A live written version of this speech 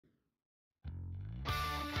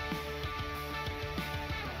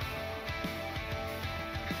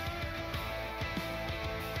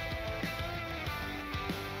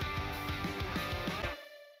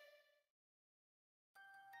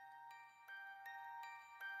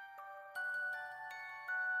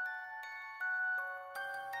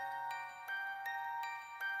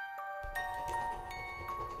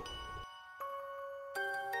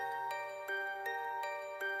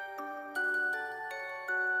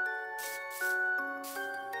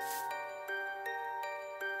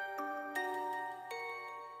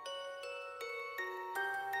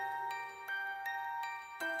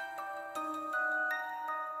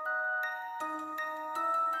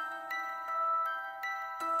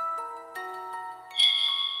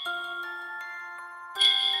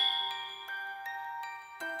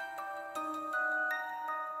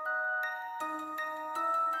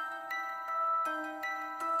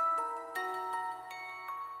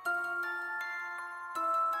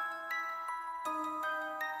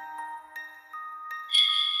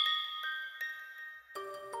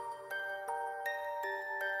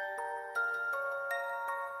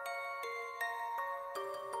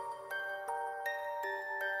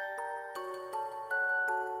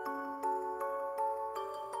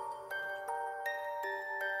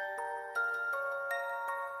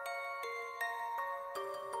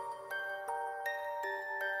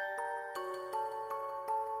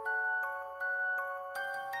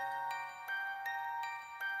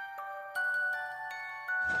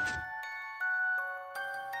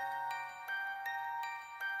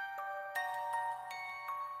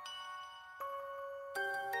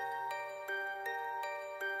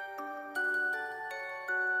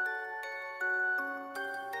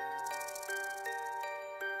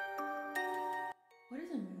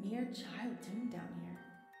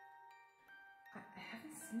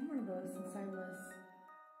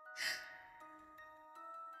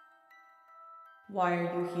Why are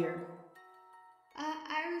you here?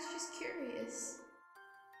 I was just curious.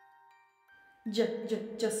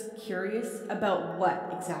 Just curious about what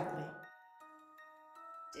exactly?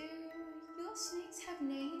 Do your snakes have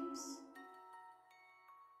names?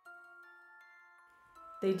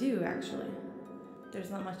 They do, actually.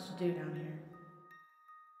 There's not much to do down here.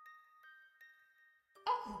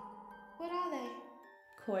 Oh, what are they?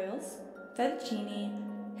 Coils,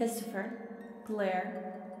 fettuccine, histifer,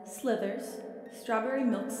 glare, slithers, strawberry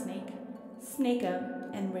milk snake,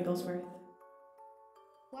 snakeo, and wigglesworth.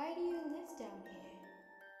 Why do you live down here?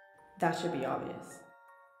 That should be obvious.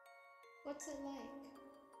 What's it like?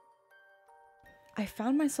 I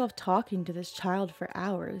found myself talking to this child for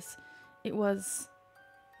hours. It was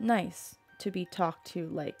nice to be talked to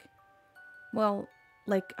like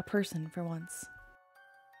a person for once.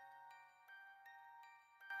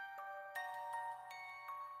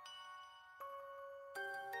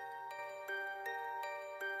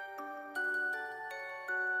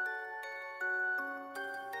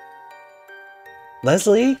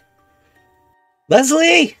 Leslie?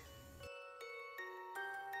 Leslie!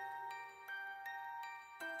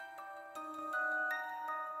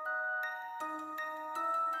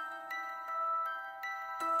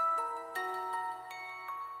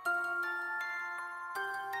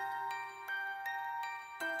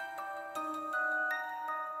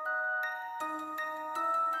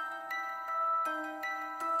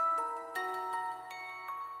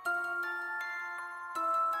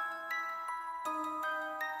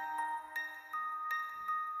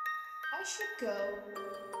 I should go.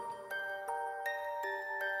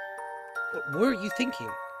 What were you thinking?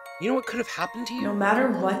 You know what could have happened to you? No matter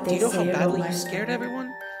what Do they you know say how about badly my you scared family,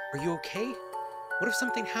 everyone? Are you okay? What if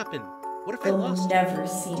something happened? What if I they'll lost you? never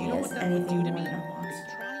see Do you me know as what that would do anything to more me? than a Are you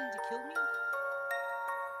monster. trying to kill me?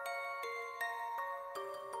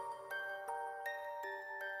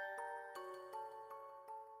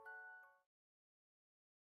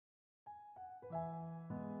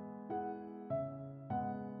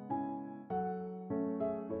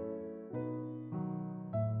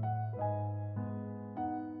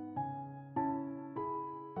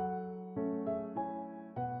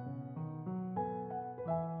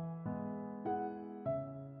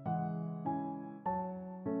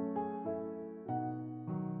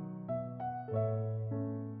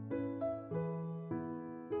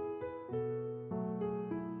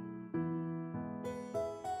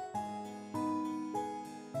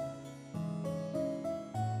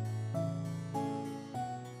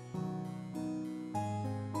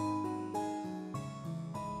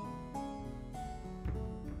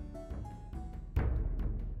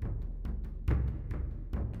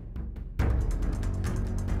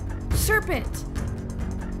 Serpent!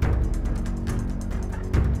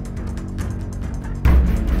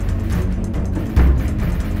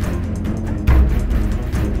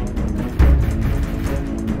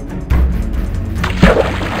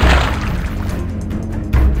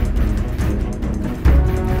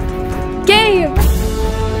 Game!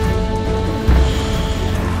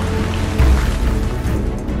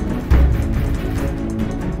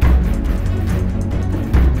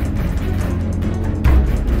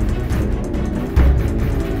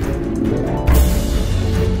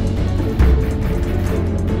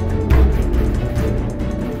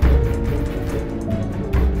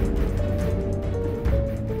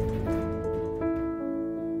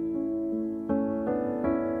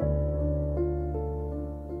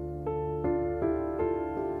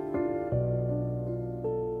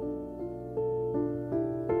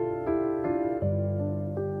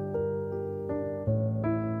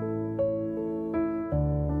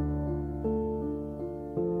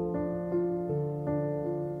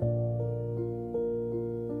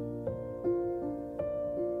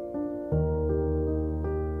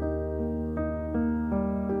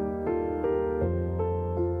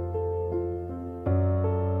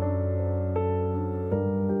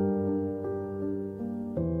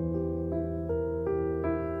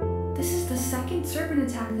 This is the second serpent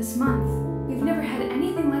attack this month. We've never had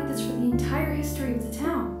anything like this for the entire history of the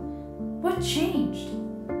town. What changed?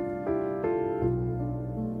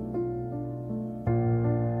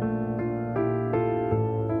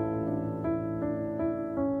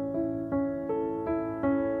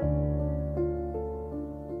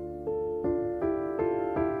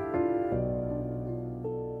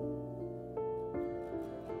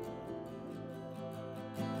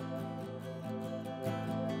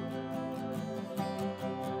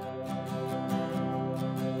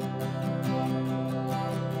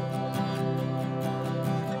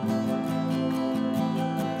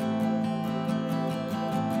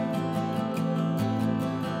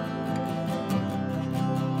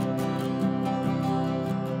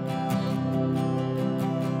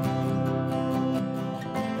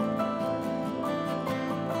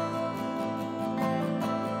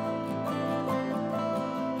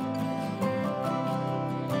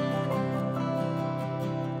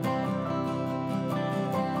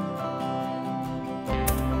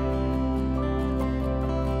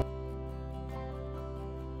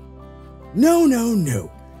 No, no,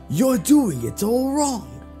 no. You're doing it all wrong.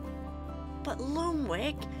 But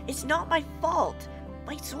Loomwick, it's not my fault.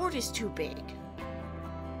 My sword is too big.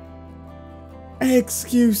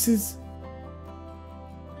 Excuses.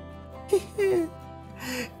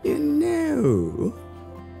 You know.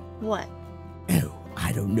 What? Oh,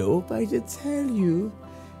 I don't know if I should tell you.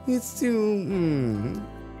 It's too,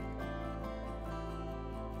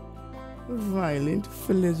 violent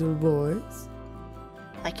for little boys.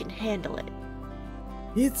 I can handle it.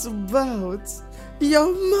 It's about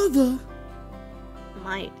your mother.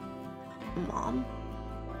 My mom?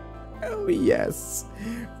 Oh, yes.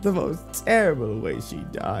 The most terrible way she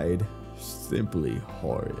died. Simply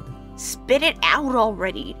horrid. Spit it out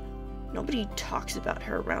already. Nobody talks about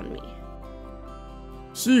her around me.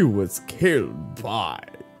 She was killed by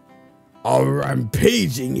a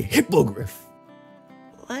rampaging hippogriff.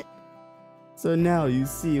 What? So now you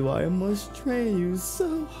see why I must train you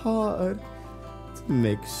so hard to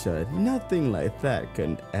make sure nothing like that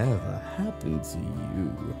can ever happen to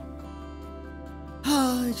you.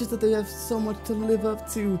 It's just that they have so much to live up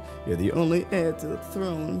to. You're the only heir to the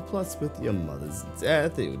throne, plus with your mother's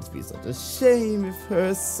death, it would be such a shame if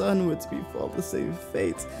her son were to befall the same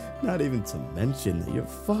fate. Not even to mention that your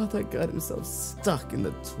father got himself stuck in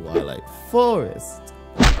the Twilight Forest.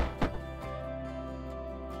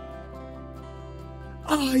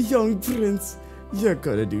 Ah, young prince, you're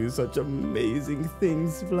gonna do such amazing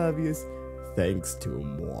things, Flavius, thanks to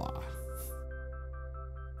moi.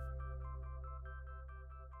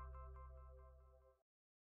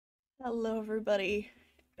 Hello, everybody.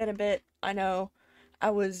 Been a bit, I know. I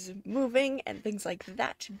was moving and things like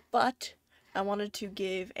that, but I wanted to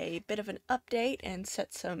give a bit of an update and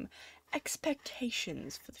set some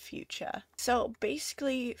expectations for the future. So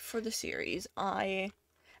basically, for the series, I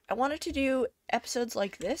wanted to do episodes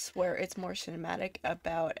like this, where it's more cinematic,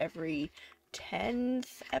 about every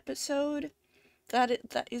 10th episode. That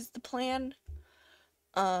is the plan.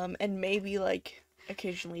 And maybe, like,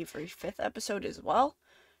 occasionally every 5th episode as well.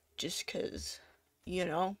 Just because, you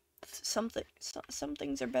know, some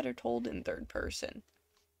things are better told in third person.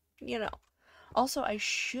 You know. Also, I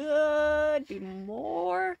should be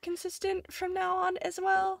more consistent from now on as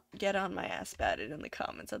well. Get on my ass about it in the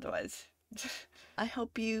comments, otherwise. I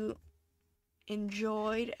hope you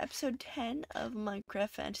enjoyed episode 10 of Minecraft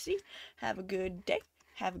Fantasy. Have a good day,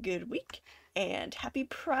 have a good week, and happy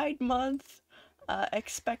Pride Month!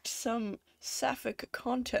 Expect some sapphic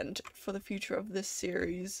content for the future of this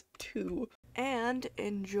series, too. And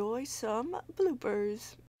enjoy some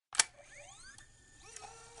bloopers.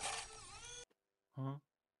 Huh?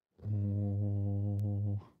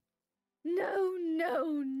 No,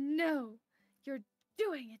 no, no. You're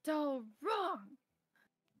doing it all wrong.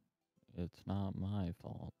 It's not my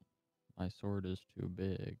fault. My sword is too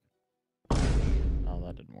big. Oh,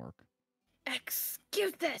 that didn't work.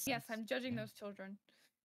 Excuses. Yes, I'm judging those children.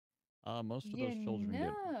 Most of those children get...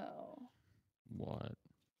 No. What?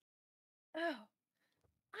 Oh,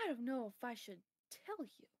 I don't know if I should tell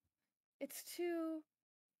you. It's too,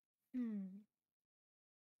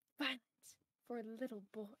 violent for little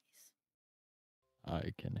boys.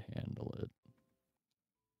 I can handle it.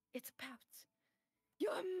 It's about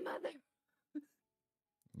your mother.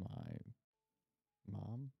 My...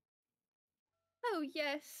 mom? Oh,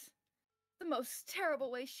 yes. The most terrible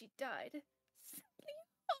way she died.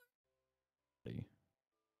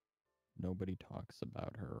 Nobody talks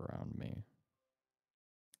about her around me.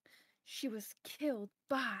 She was killed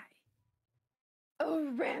by a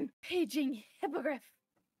rampaging hippogriff.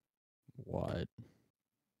 What?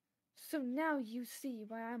 So now you see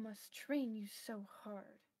why I must train you so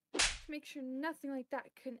hard. To make sure nothing like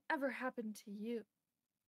that can ever happen to you.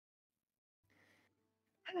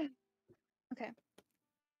 Okay.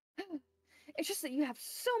 It's just that you have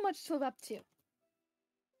so much to live up to.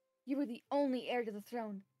 You were the only heir to the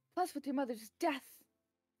throne. Plus with your mother's death.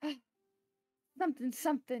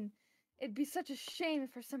 Something. It'd be such a shame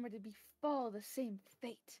for someone to befall the same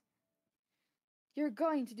fate. You're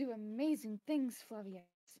going to do amazing things, Flavius.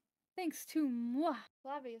 Thanks to moi.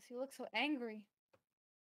 Flavius, you look so angry.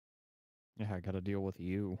 Yeah, I gotta deal with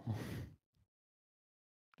you.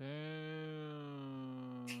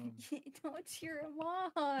 Damn. Don't cheer him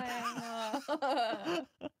on.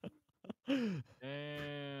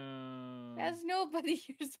 Damn. As nobody,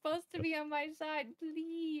 you're supposed to be on my side,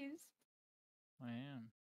 please. I am.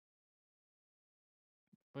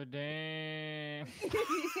 But damn.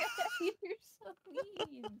 You're so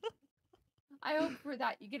mean. I hope for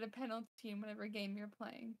that you get a penalty in whatever game you're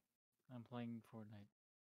playing. I'm playing Fortnite.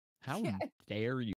 How dare you?